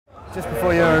Just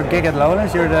before your gig at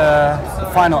Lowlands, you're the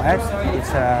final act.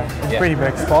 It's a pretty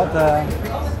big spot.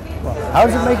 Well, how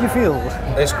does it make you feel?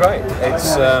 It's great.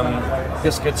 It's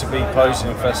just good to be closing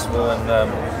a festival,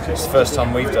 and it's the first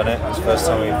time we've done it. It's the first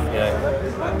time we've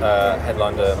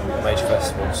headlined a major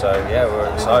festival. So yeah,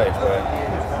 we're excited.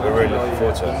 We're really looking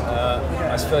forward to it.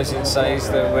 I suppose it says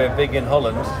that we're big in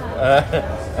Holland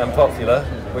and popular,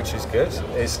 which is good.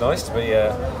 It's nice to be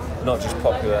not just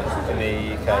popular in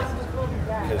the UK,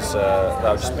 because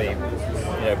that would just be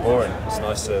boring. It's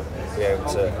nice to be able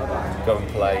to go and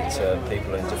play to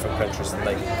people in different countries and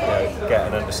they can get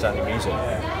an understanding music.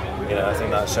 I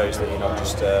think that shows that you're not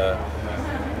just a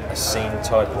scene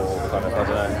type or kind of, I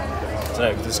don't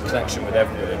know, there's a connection with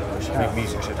everybody, which I think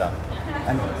music should have.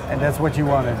 And that's what you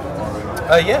wanted?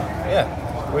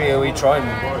 Yeah. We try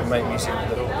and make music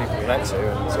that people connect to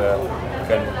and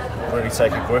can really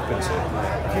take a grip into.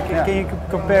 Can you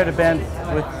compare the band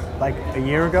with like a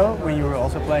year ago when you were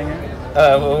also playing it?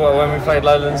 Well, when we played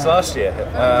Lowlands last year,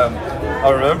 I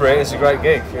remember it. It's a great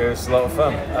gig. It was a lot of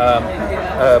fun.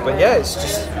 But yeah, it's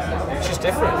just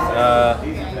different.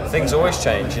 Things always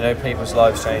change. People's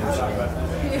lives change.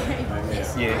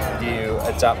 You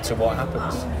adapt to what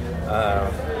happens.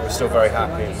 We're still very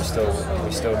happy. And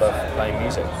we still love playing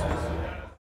music.